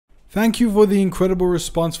Thank you for the incredible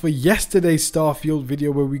response for yesterday's Starfield video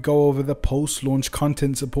where we go over the post-launch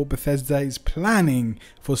content support Bethesda is planning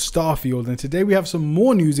for Starfield. And today we have some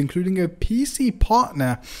more news, including a PC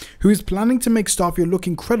partner who is planning to make Starfield look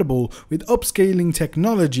incredible with upscaling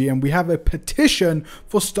technology, and we have a petition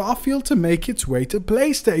for Starfield to make its way to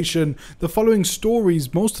PlayStation. The following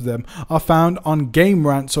stories, most of them, are found on Game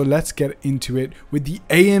Rant, so let's get into it with the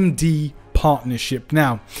AMD Partnership.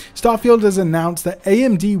 Now, Starfield has announced that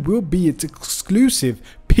AMD will be its exclusive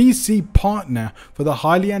PC partner for the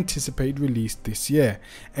highly anticipated release this year.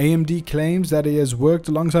 AMD claims that it has worked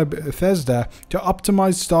alongside Bethesda to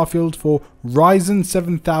optimize Starfield for Ryzen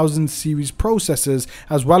 7000 series processors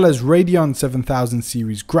as well as Radeon 7000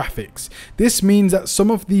 series graphics. This means that some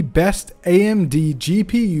of the best AMD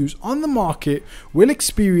GPUs on the market will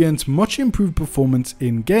experience much improved performance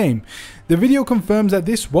in-game. The video confirms that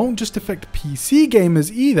this won't just affect PC gamers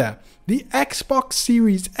either. The Xbox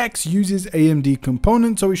Series X uses AMD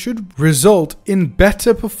components, so it should result in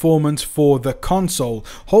better performance for the console.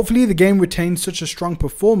 Hopefully the game retains such a strong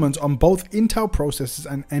performance on both Intel processors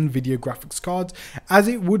and Nvidia graphics cards, as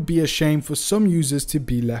it would be a shame for some users to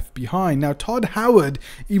be left behind. Now, Todd Howard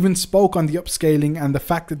even spoke on the upscaling and the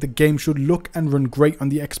fact that the game should look and run great on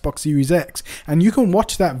the Xbox Series X, and you can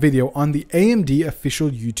watch that video on the AMD official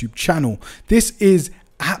YouTube channel. This is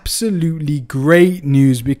absolutely great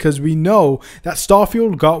news because we know that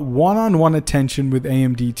Starfield got one-on-one attention with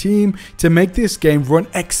AMD team to make this game run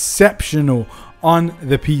exceptional on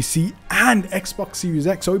the PC and Xbox Series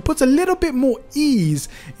X, so it puts a little bit more ease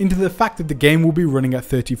into the fact that the game will be running at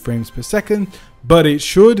 30 frames per second, but it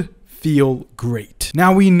should feel great.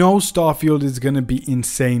 Now, we know Starfield is going to be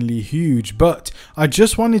insanely huge, but I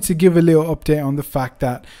just wanted to give a little update on the fact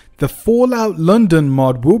that the Fallout London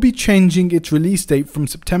mod will be changing its release date from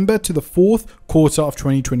September to the fourth quarter of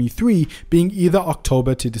 2023, being either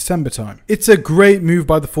October to December time. It's a great move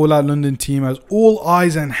by the Fallout London team, as all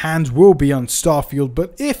eyes and hands will be on Starfield,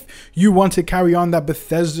 but if you want to carry on that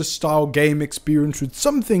Bethesda style game experience with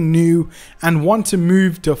something new and want to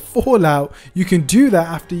move to Fallout, you can do that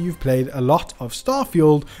after you've played a lot of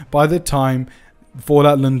Starfield by the time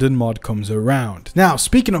Fallout London mod comes around. Now,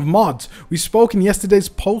 speaking of mods, we spoke in yesterday's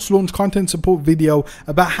post-launch content support video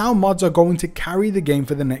about how mods are going to carry the game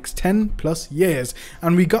for the next 10 plus years,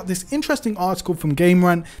 and we got this interesting article from Game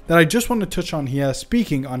Rant that I just want to touch on here,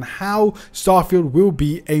 speaking on how Starfield will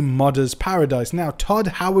be a modder's paradise. Now, Todd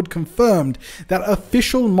Howard confirmed that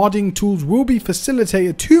official modding tools will be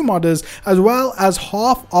facilitated to modders, as well as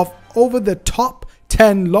half of over the top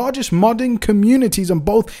 10 largest modding communities on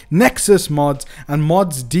both Nexus Mods and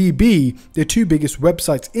ModsDB, the two biggest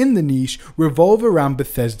websites in the niche, revolve around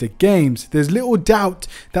Bethesda games. There's little doubt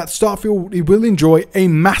that Starfield will enjoy a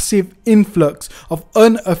massive influx of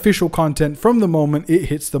unofficial content from the moment it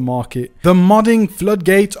hits the market. The modding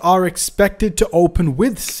floodgates are expected to open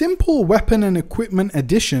with simple weapon and equipment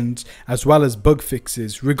additions, as well as bug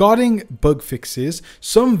fixes. Regarding bug fixes,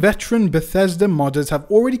 some veteran Bethesda modders have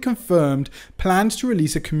already confirmed plans to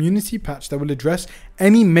release a community patch that will address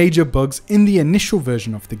any major bugs in the initial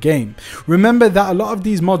version of the game. Remember that a lot of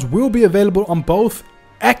these mods will be available on both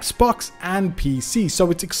Xbox and PC,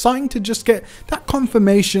 so it's exciting to just get that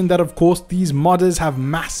confirmation that, of course, these modders have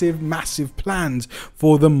massive plans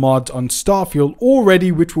for the mods on Starfield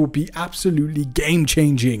already, which will be absolutely game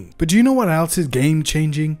changing. But do you know what else is game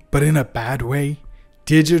changing, but in a bad way?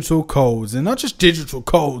 Digital codes. And not just digital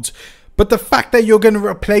codes, but the fact that you're going to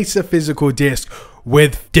replace a physical disc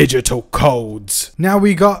with digital codes. Now,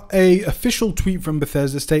 we got a official tweet from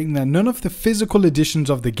Bethesda stating that none of the physical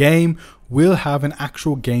editions of the game will have an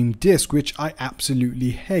actual game disc, which I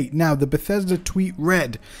absolutely hate. Now, the Bethesda tweet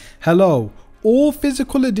read, "Hello, all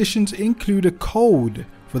physical editions include a code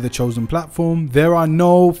for the chosen platform. There are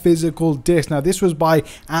no physical discs." Now, this was by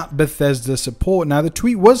 @Bethesda support. Now, the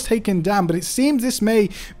tweet was taken down, but it seems this may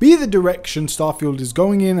be the direction Starfield is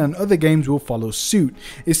going in, and other games will follow suit.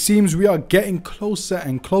 It seems we are getting closer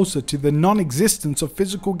and closer to the non-existence of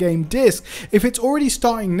physical game discs. If it's already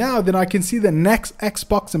starting now, then I can see the next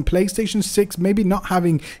Xbox and PlayStation 6 maybe not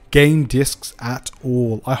having game discs at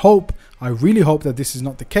all. I really hope that this is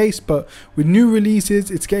not the case, but with new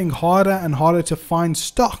releases, it's getting harder and harder to find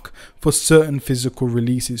stock for certain physical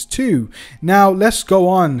releases too. Now, let's go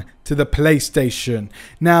on to the PlayStation.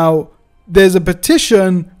 Now, there's a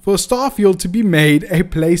petition for Starfield to be made a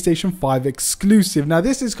PlayStation 5 exclusive. Now,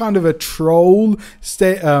 this is kind of a troll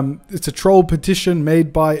it's a troll petition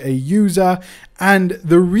made by a user, and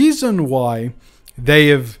the reason why they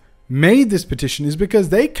have made this petition is because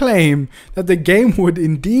they claim that the game would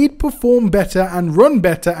indeed perform better and run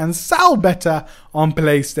better and sell better on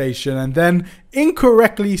PlayStation, and then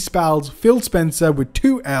incorrectly spells Phil Spencer with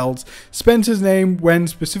 2 L's, Spencer's name, when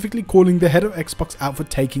specifically calling the head of Xbox out for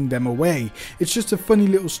taking them away. It's just a funny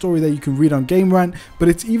little story that you can read on Game Rant, but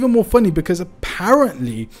it's even more funny because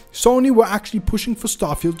apparently Sony were actually pushing for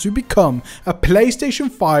Starfield to become a PlayStation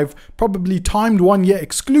 5, probably timed 1 year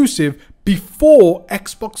exclusive, before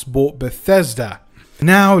Xbox bought Bethesda.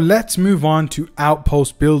 Now let's move on to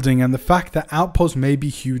Outpost building and the fact that Outpost may be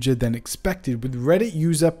huger than expected, with Reddit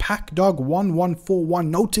user PackDog1141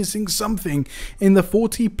 noticing something in the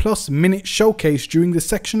 40+ minute showcase during the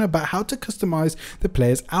section about how to customize the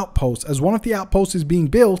player's outpost. As one of the outposts is being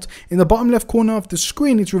built, in the bottom left corner of the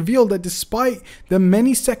screen it's revealed that despite the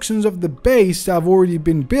many sections of the base that have already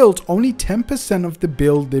been built, only 10% of the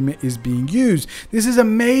build limit is being used. This is a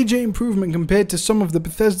major improvement compared to some of the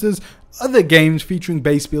Bethesda's other games featuring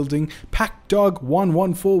base building.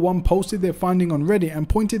 PackDog1141 posted their finding on Reddit and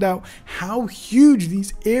pointed out how huge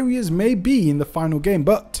these areas may be in the final game,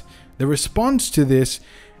 but the response to this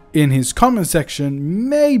in his comment section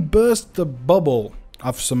may burst the bubble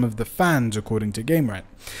of some of the fans, according to Game Rant.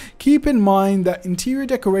 Keep in mind that interior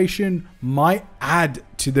decoration might add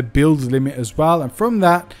to the build limit as well, and from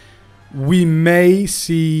that we may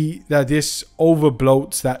see that this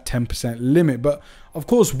overbloats that 10% limit, but of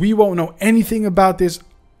course we won't know anything about this.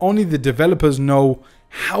 Only the developers know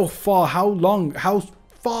how far, how long, how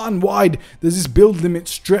far and wide does this build limit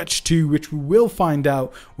stretch to, which we will find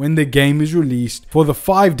out when the game is released for the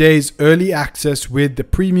 5 days early access with the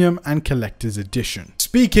premium and collector's edition.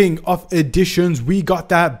 Speaking of editions, we got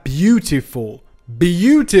that beautiful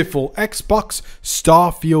Xbox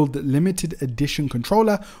Starfield limited edition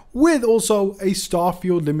controller with also a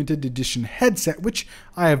Starfield limited edition headset, which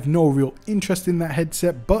I have no real interest in that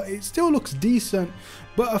headset, but it still looks decent.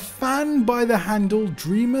 But a fan by the handle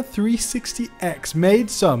Dreamer360X made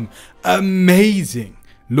some amazing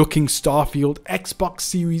looking Starfield Xbox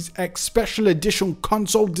Series X special edition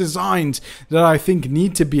console designs that I think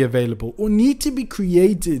need to be available or need to be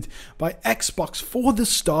created by Xbox for the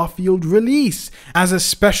Starfield release as a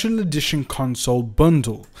special edition console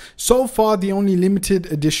bundle. So far, the only limited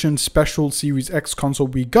edition special Series X console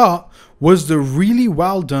we got was the really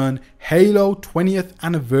well done Halo 20th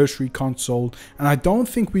anniversary console, and I don't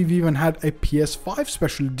think we've even had a PS5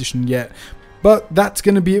 special edition yet. But that's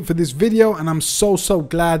going to be it for this video, and I'm so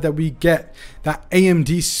glad that we get that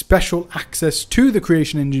AMD special access to the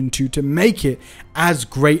Creation Engine 2 to make it as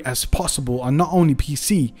great as possible on not only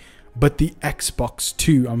PC but the Xbox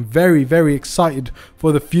too. I'm very excited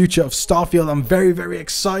for the future of Starfield. I'm very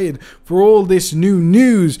excited for all this new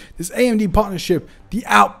news, this AMD partnership, the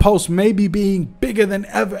Outposts maybe being bigger than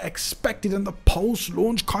ever expected, and the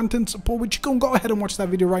post-launch content support, which you can go ahead and watch that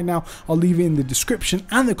video right now. I'll leave it in the description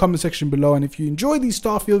and the comment section below. And if you enjoy these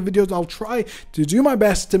Starfield videos, I'll try to do my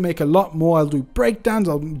best to make a lot more. I'll do breakdowns,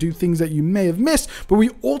 I'll do things that you may have missed, but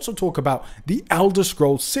we also talk about the Elder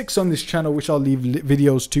Scrolls 6 on this channel, which I'll leave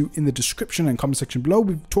videos to in the description and comment section below.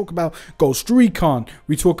 We talk about Ghost Recon,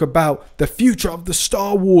 we talk about the future of the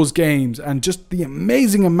Star Wars games, and just the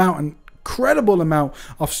amazing amount and incredible amount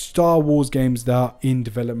of Star Wars games that are in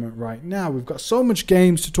development right now. We've got so much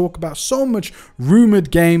games to talk about, so much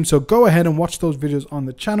rumored games, so go ahead and watch those videos on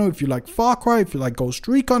the channel. If you like Far Cry, if you like Ghost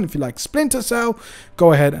Recon, if you like Splinter Cell,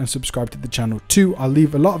 go ahead and subscribe to the channel too. I'll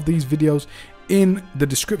leave a lot of these videos in the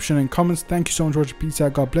description and comments. Thank you so much for watching. Peace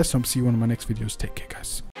out, God bless. I'll see you in one of my next videos. Take care,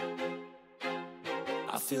 guys.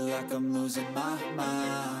 I feel like I'm losing my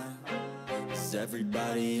mind. Is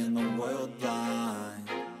everybody in the world blind?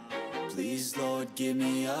 Please, Lord, give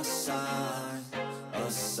me a sign,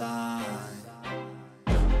 a sign.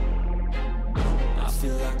 I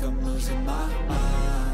feel like I'm losing my mind.